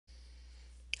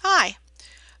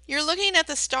You're looking at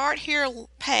the Start Here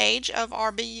page of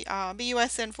our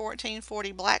BUSN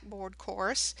 1440 Blackboard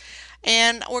course,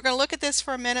 and we're going to look at this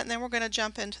for a minute and then we're going to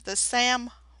jump into the SAM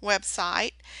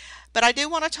website. But I do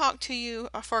want to talk to you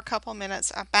for a couple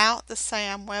minutes about the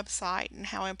SAM website and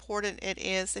how important it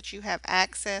is that you have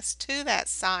access to that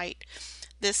site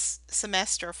this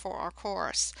semester for our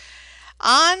course.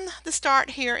 On the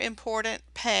Start Here Important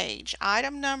page,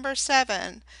 item number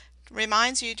 7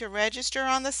 reminds you to register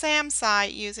on the SAM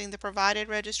site using the provided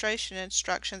registration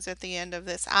instructions at the end of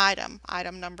this item,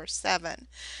 item number 7.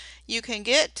 You can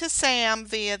get to SAM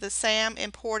via the SAM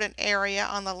Important area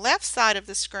on the left side of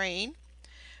the screen,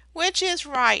 which is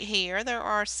right here. There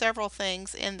are several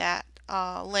things in that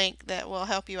link that will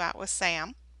help you out with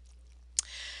SAM.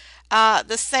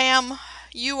 The SAM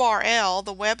URL,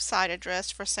 the website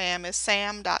address for SAM, is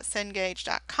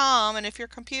sam.cengage.com, and if your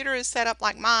computer is set up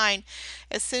like mine,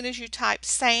 as soon as you type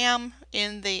SAM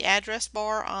in the address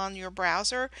bar on your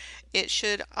browser, it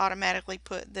should automatically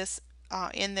put this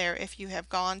in there if you have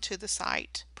gone to the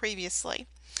site previously.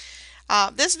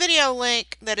 This video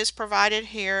link that is provided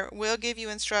here will give you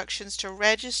instructions to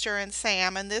register in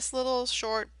SAM, and this little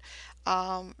short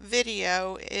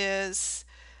video is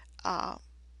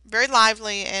very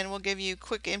lively and will give you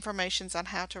quick informations on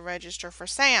how to register for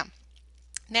SAM.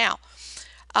 Now,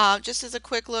 just as a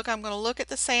quick look, I'm going to look at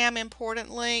the SAM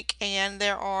important link, and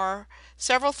there are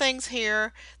several things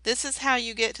here. This is how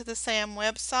you get to the SAM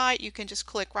website. You can just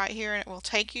click right here and it will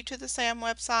take you to the SAM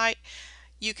website.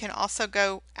 You can also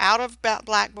go out of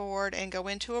Blackboard and go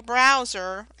into a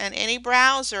browser, and any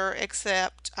browser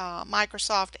except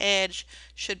Microsoft Edge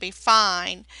should be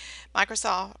fine.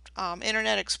 Microsoft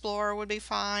Internet Explorer would be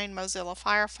fine, Mozilla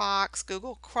Firefox,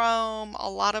 Google Chrome, a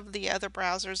lot of the other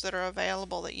browsers that are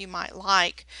available that you might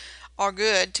like are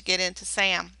good to get into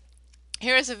SAM.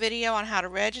 Here is a video on how to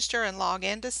register and log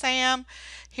into SAM.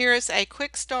 Here is a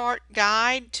quick start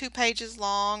guide, 2 pages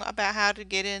long, about how to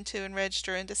get into and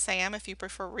register into SAM if you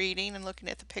prefer reading and looking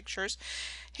at the pictures.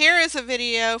 Here is a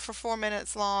video for 4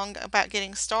 minutes long about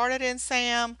getting started in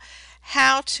SAM,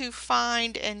 how to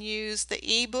find and use the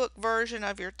ebook version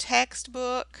of your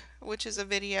textbook, which is a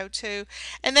video too,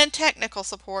 and then technical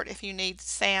support if you need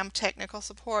SAM technical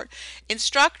support.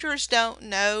 Instructors don't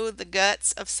know the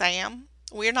guts of SAM.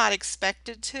 We're not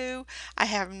expected to. I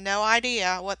have no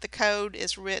idea what the code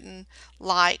is written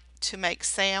like to make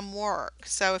SAM work.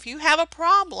 So if you have a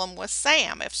problem with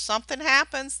SAM, if something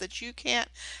happens that you can't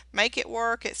make it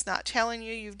work, it's not telling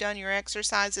you you've done your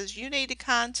exercises, you need to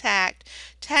contact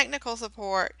technical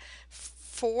support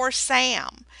for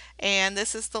SAM, and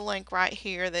this is the link right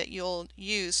here that you'll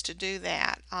use to do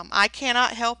that. I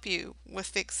cannot help you with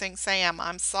fixing SAM.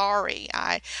 I'm sorry.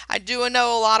 I do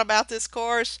know a lot about this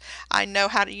course. I know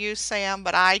how to use SAM,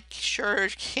 but I sure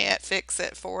can't fix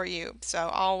it for you. So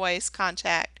always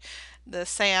contact the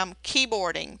SAM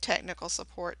keyboarding technical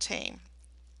support team.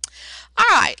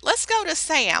 Alright, let's go to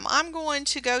SAM. I'm going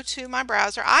to go to my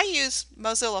browser. I use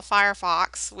Mozilla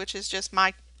Firefox, which is just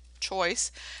my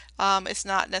choice. It's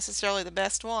not necessarily the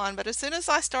best one, but as soon as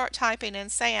I start typing in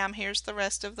SAM, here's the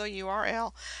rest of the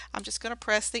URL. I'm just going to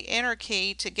press the enter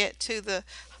key to get to the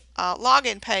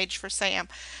login page for SAM.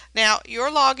 Now,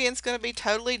 your login is going to be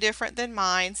totally different than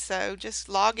mine, so just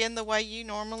log in the way you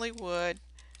normally would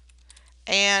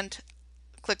and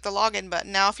click the login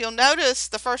button. Now, if you'll notice,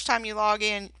 the first time you log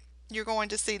in, you're going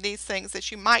to see these things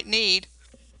that you might need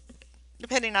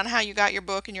depending on how you got your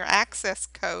book and your access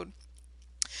code.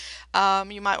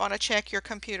 You might want to check your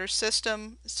computer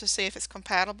system to see if it's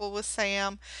compatible with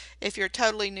SAM. If you're a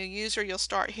totally new user, you'll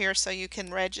start here so you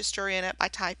can register in it by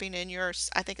typing in your,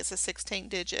 I think it's a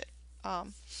 16-digit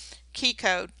key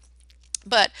code.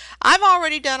 But I've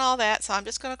already done all that, so I'm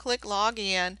just going to click log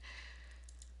in.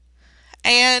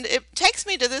 And it takes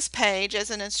me to this page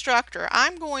as an instructor.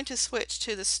 I'm going to switch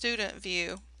to the student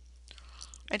view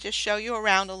and just show you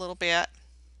around a little bit.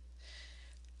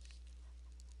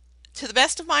 To the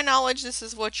best of my knowledge, this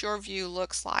is what your view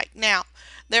looks like. Now,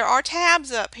 there are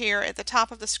tabs up here at the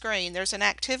top of the screen. There's an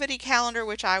activity calendar,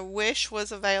 which I wish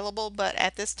was available, but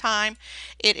at this time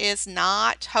it is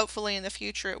not. Hopefully in the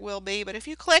future it will be, but if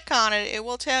you click on it, it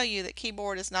will tell you that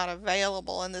keyboard is not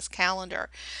available in this calendar.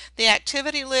 The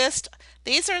activity list,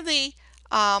 these are the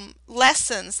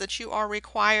lessons that you are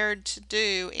required to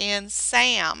do in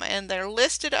SAM, and they're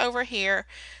listed over here.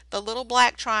 The little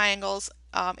black triangles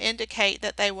indicate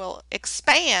that they will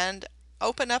expand,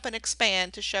 open up and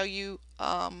expand to show you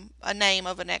a name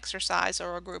of an exercise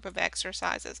or a group of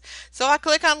exercises. So I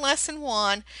click on lesson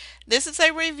 1. This is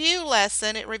a review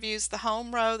lesson. It reviews the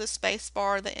home row, the space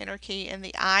bar, the enter key, and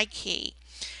the I key.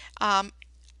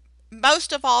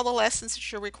 Most of all the lessons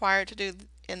that you're required to do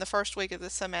in the first week of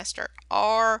the semester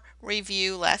are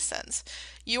review lessons.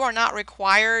 You are not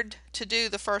required to do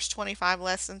the first 25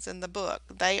 lessons in the book.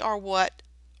 They are what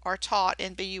are taught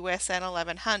in BUSN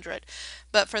 1100.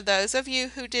 But for those of you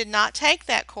who did not take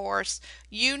that course,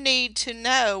 you need to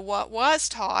know what was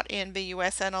taught in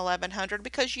BUSN 1100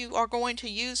 because you are going to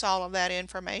use all of that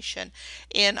information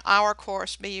in our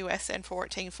course BUSN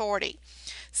 1440.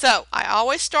 So I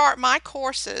always start my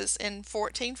courses in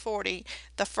 1440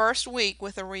 the first week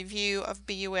with a review of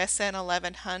BUSN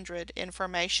 1100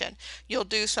 information. You'll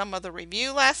do some of the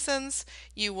review lessons.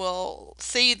 You will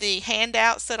see the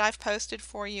handouts that I've posted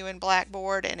for you in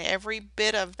Blackboard, and every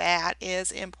bit of that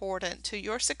is important to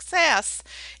your success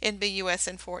in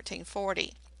BUSN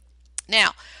 1440.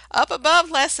 Now, up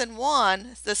above Lesson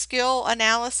 1, the skill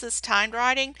analysis timed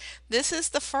writing, this is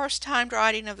the first timed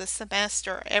writing of the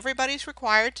semester. Everybody's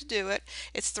required to do it.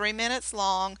 It's 3 minutes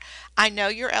long. I know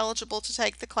you're eligible to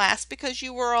take the class because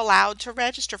you were allowed to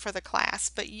register for the class,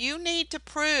 but you need to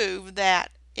prove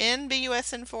that in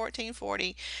BUSN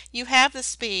 1440, you have the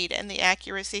speed and the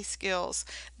accuracy skills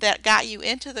that got you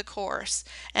into the course.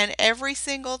 And every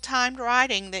single timed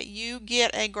writing that you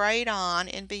get a grade on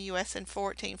in BUSN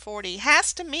 1440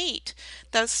 has to meet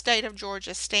those state of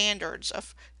Georgia standards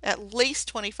of at least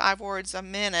 25 words a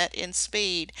minute in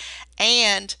speed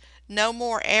and no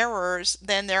more errors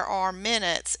than there are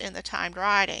minutes in the timed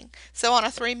writing. So on a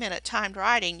 3-minute timed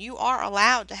writing, you are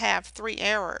allowed to have 3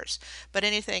 errors, but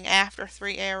anything after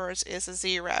 3 errors is a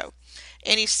 0.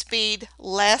 Any speed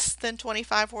less than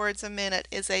 25 words a minute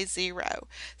is a 0.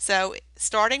 So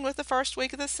starting with the first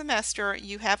week of the semester,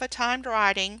 you have a timed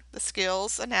writing, the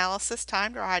skills analysis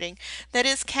timed writing, that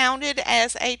is counted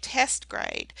as a test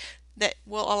grade that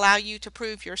will allow you to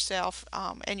prove yourself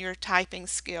and your typing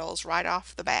skills right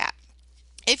off the bat.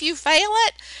 If you fail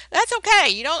it, that's okay.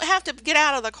 You don't have to get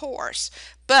out of the course,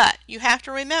 but you have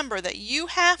to remember that you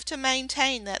have to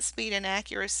maintain that speed and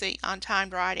accuracy on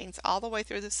timed writings all the way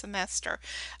through the semester.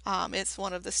 It's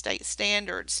one of the state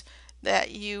standards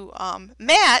that you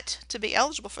met to be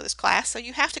eligible for this class, so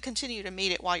you have to continue to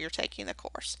meet it while you're taking the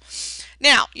course.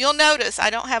 Now, you'll notice I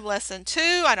don't have lesson 2,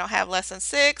 I don't have lesson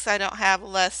 6, I don't have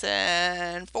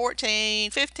lesson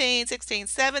 14, 15, 16,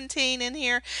 17 in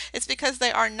here. It's because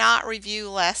they are not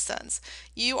review lessons.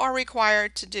 You are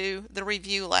required to do the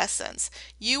review lessons.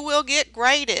 You will get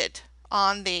graded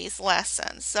on these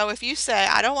lessons. So if you say,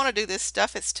 I don't want to do this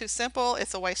stuff, it's too simple,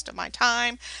 it's a waste of my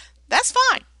time, that's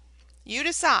fine. You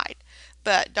decide.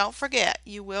 But don't forget,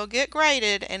 you will get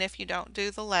graded, and if you don't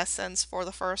do the lessons for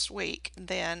the first week,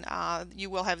 then you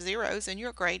will have zeros in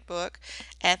your grade book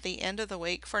at the end of the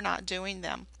week for not doing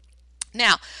them.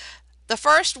 Now, the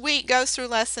first week goes through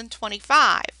lesson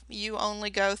 25. You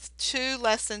only go to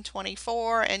lesson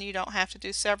 24, and you don't have to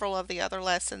do several of the other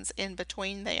lessons in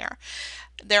between there.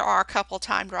 There are a couple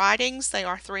timed writings. They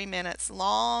are 3 minutes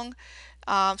long.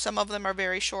 Some of them are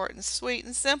very short and sweet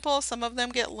and simple. Some of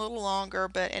them get a little longer,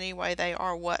 but anyway, they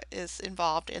are what is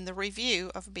involved in the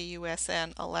review of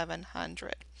BUSN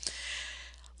 1100.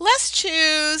 Let's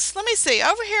choose, let me see,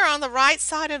 over here on the right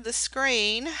side of the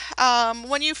screen,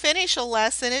 when you finish a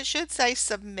lesson, it should say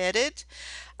submitted.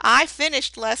 I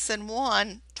finished lesson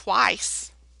 1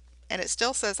 twice, and it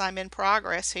still says I'm in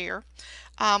progress here.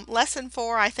 Lesson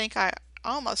 4, I think I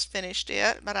almost finished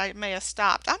it, but I may have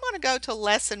stopped. I'm going to go to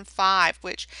lesson 5,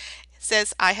 which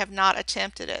says I have not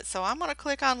attempted it. So I'm going to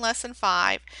click on lesson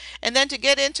 5, and then to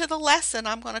get into the lesson,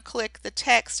 I'm going to click the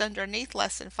text underneath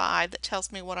lesson 5 that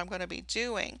tells me what I'm going to be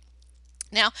doing.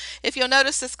 Now, if you'll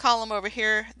notice this column over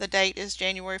here, the date is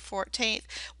January 14th.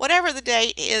 Whatever the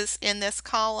date is in this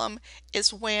column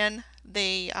is when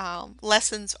the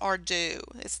lessons are due.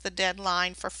 It's the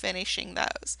deadline for finishing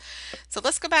those. So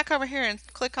let's go back over here and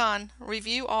click on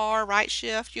Review R, right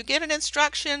shift. You get an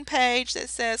instruction page that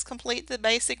says complete the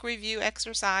basic review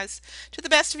exercise to the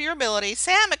best of your ability.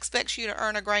 Sam expects you to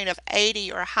earn a grade of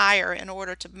 80 or higher in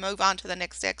order to move on to the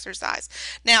next exercise.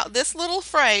 Now, this little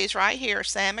phrase right here,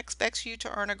 Sam expects you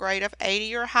to earn a grade of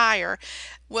 80 or higher,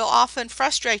 will often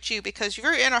frustrate you because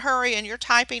you're in a hurry and you're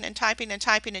typing and typing and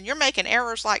typing and you're making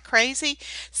errors like crazy.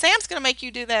 Sam's going to make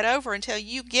you do that over until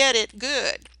you get it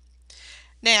good.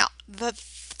 Now, the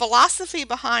philosophy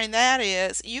behind that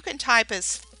is you can type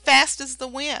as fast as the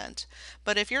wind,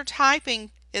 but if your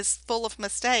typing is full of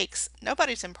mistakes,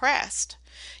 nobody's impressed.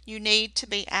 You need to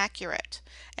be accurate.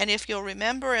 And if you'll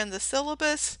remember in the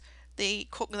syllabus, the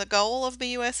goal of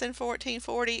BUSN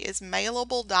 1440 is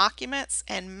mailable documents,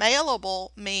 and mailable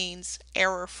means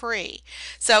error-free.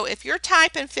 So if you're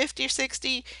typing 50 or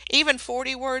 60, even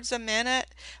 40 words a minute,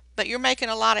 but you're making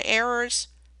a lot of errors,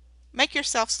 make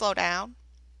yourself slow down.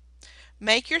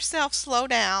 Make yourself slow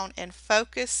down and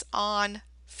focus on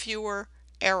fewer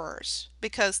errors,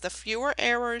 because the fewer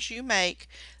errors you make,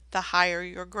 the higher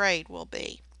your grade will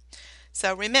be.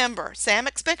 So remember, Sam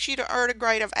expects you to earn a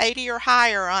grade of 80 or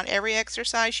higher on every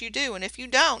exercise you do, and if you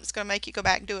don't, it's going to make you go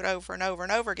back and do it over and over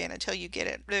and over again until you get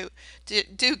it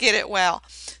do get it well.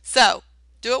 So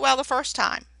do it well the first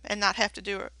time and not have to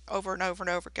do it over and over and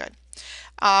over again.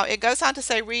 It goes on to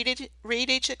say read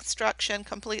each instruction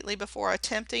completely before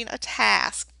attempting a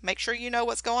task. Make sure you know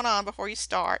what's going on before you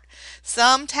start.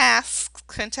 Some tasks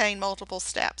contain multiple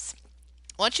steps.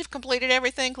 Once you've completed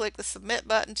everything, click the submit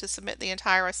button to submit the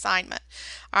entire assignment.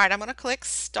 Alright, I'm going to click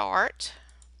start.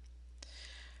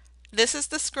 This is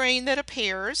the screen that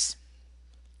appears.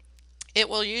 It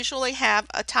will usually have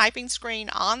a typing screen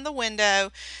on the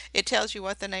window. It tells you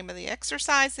what the name of the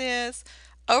exercise is.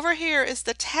 Over here is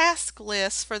the task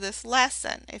list for this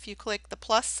lesson. If you click the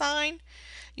plus sign,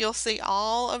 you'll see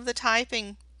all of the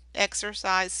typing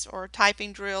exercise or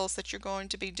typing drills that you're going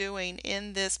to be doing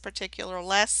in this particular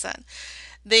lesson.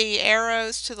 The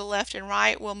arrows to the left and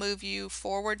right will move you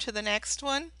forward to the next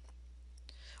one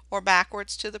or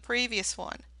backwards to the previous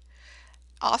one.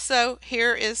 Also,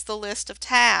 here is the list of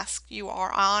tasks. You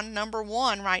are on number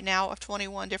 1 right now of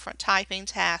 21 different typing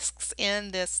tasks in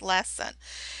this lesson.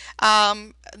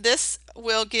 This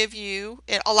will give you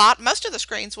most of the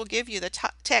screens will give you the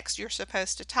text you're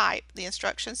supposed to type. The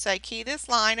instructions say key this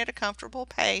line at a comfortable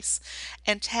pace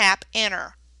and tap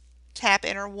enter. Tap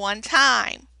enter one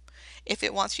time. If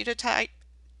it wants you to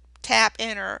tap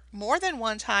enter more than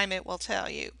one time, it will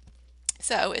tell you.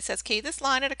 So it says key this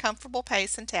line at a comfortable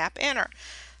pace and tap enter.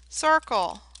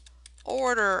 Circle,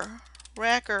 order,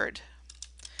 record,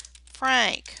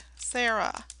 Frank,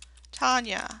 Sarah,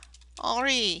 Tanya,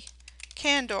 Henri,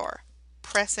 Candor.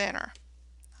 Press enter.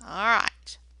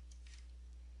 Alright.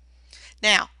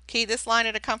 Now, key this line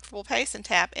at a comfortable pace and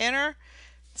tap enter.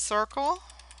 Circle,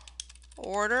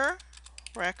 order,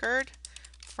 record,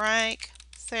 Frank,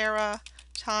 Sarah,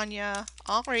 Tanya,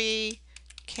 Henri,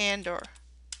 Candor.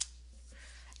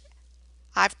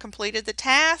 I've completed the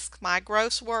task. My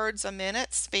gross words a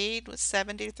minute speed was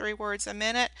 73 words a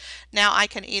minute. Now I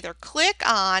can either click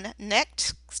on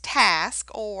next task,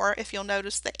 or if you'll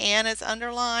notice the N is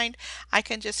underlined, I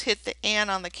can just hit the N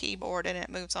on the keyboard and it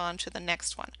moves on to the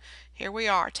next one. Here we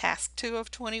are, task 2 of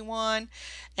 21,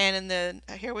 and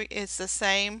it's the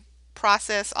same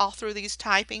process all through these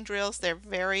typing drills. They're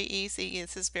very easy.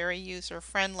 This is very user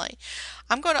friendly.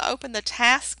 I'm going to open the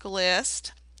task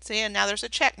list. See, and now there's a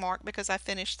check mark because I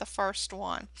finished the first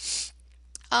one.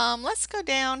 Let's go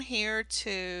down here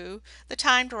to the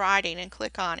timed writing and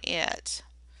click on it.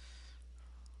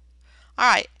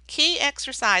 Alright, key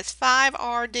exercise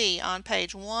 5RD on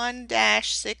page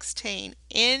 1-16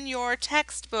 in your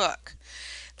textbook.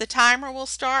 The timer will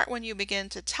start when you begin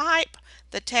to type.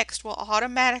 The text will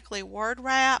automatically word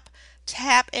wrap.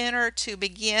 Tap enter to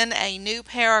begin a new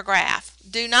paragraph.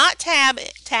 Do not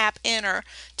tap enter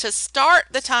to start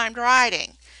the timed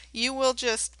writing. You will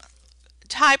just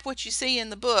type what you see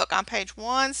in the book on page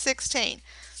 116.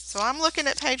 So I'm looking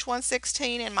at page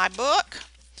 116 in my book,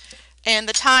 and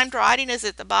the timed writing is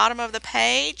at the bottom of the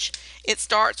page. It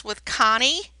starts with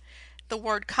Connie. The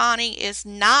word Connie is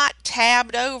not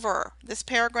tabbed over. This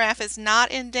paragraph is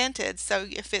not indented, so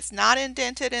if it's not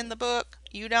indented in the book,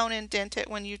 you don't indent it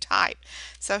when you type.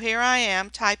 So here I am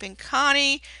typing,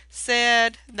 Connie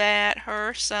said that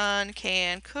her son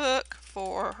can cook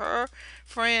for her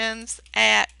friends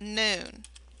at noon.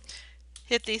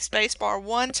 Hit the space bar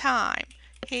one time.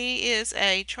 He is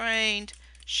a trained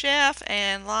chef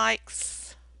and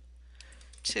likes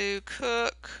to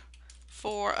cook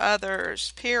for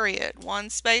others, period. One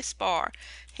space bar.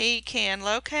 He can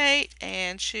locate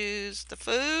and choose the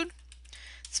food.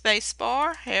 Space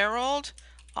bar. Harold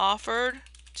offered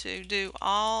to do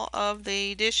all of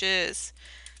the dishes.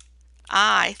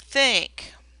 I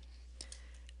think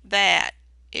that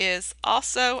is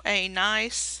also a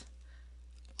nice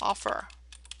offer,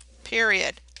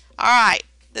 period. Alright,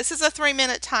 this is a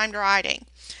 3-minute timed writing.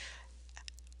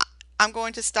 I'm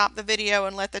going to stop the video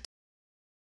and let the